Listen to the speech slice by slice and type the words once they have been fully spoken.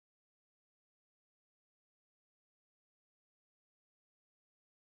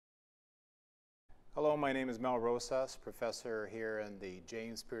Hello, my name is Mel Rosas, professor here in the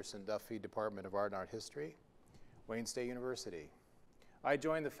James Pearson Duffy Department of Art and Art History, Wayne State University. I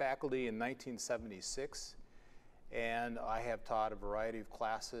joined the faculty in 1976, and I have taught a variety of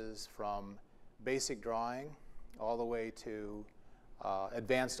classes from basic drawing all the way to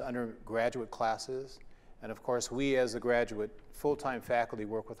advanced undergraduate classes. And of course, we as a graduate full-time faculty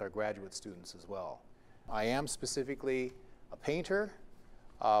work with our graduate students as well. I am specifically a painter.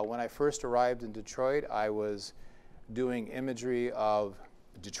 When I first arrived in Detroit, I was doing imagery of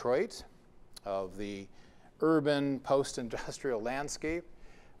Detroit, of the urban post-industrial landscape.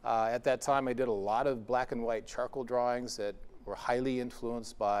 At that time, I did a lot of black and white charcoal drawings that were highly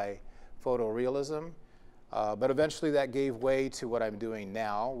influenced by photorealism. But eventually that gave way to what I'm doing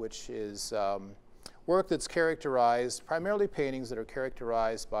now, which is work that's characterized, primarily paintings that are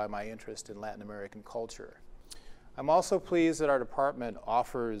characterized by my interest in Latin American culture. I'm also pleased that our department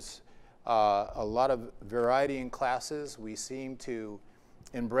offers a lot of variety in classes. We seem to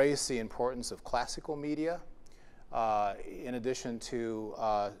embrace the importance of classical media, in addition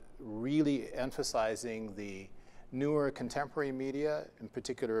to really emphasizing the newer contemporary media, in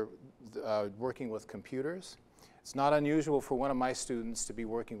particular working with computers. It's not unusual for one of my students to be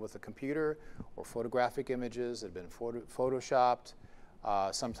working with a computer or photographic images that have been photoshopped,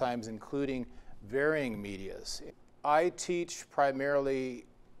 sometimes including varying medias. I teach primarily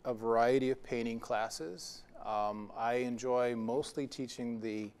a variety of painting classes. I enjoy mostly teaching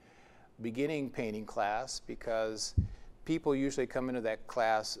the beginning painting class because people usually come into that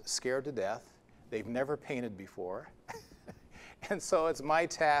class scared to death. They've never painted before. And so it's my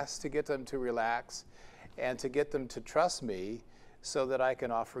task to get them to relax and to get them to trust me so that I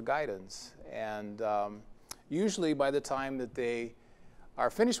can offer guidance. And usually by the time that they are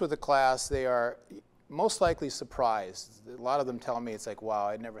finished with the class, they are most likely surprised. A lot of them tell me, it's like, wow,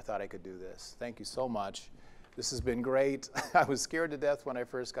 I never thought I could do this. Thank you so much. This has been great. I was scared to death when I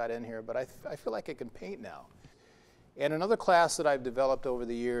first got in here, but I feel like I can paint now. And another class that I've developed over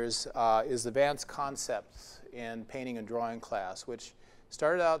the years is Advanced Concepts in Painting and Drawing class, which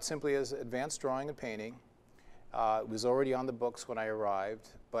started out simply as advanced drawing and painting. It was already on the books when I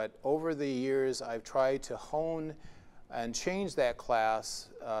arrived, but over the years I've tried to hone and change that class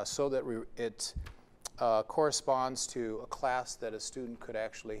so that it corresponds to a class that a student could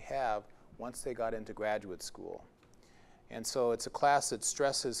actually have once they got into graduate school. And so it's a class that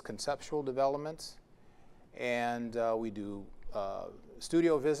stresses conceptual development, and we do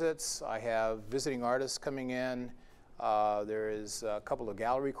studio visits. I have visiting artists coming in. There is a couple of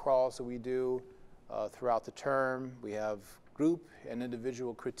gallery crawls that we do throughout the term. We have group and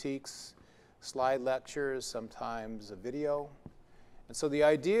individual critiques, slide lectures, sometimes a video. And so the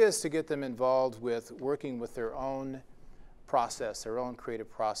idea is to get them involved with working with their own process, their own creative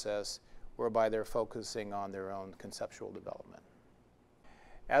process, whereby they're focusing on their own conceptual development.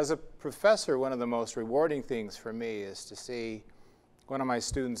 As a professor, one of the most rewarding things for me is to see one of my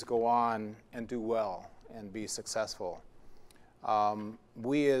students go on and do well and be successful.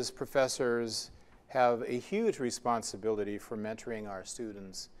 We as professors have a huge responsibility for mentoring our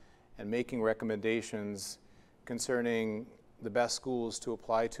students and making recommendations concerning the best schools to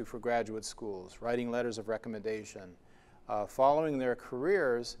apply to for graduate schools, writing letters of recommendation, following their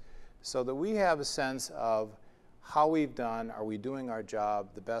careers so that we have a sense of how we've done, are we doing our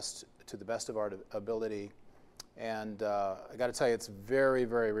job to the best of our ability. And I got to tell you, it's very,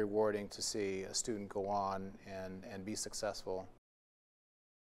 very rewarding to see a student go on and be successful.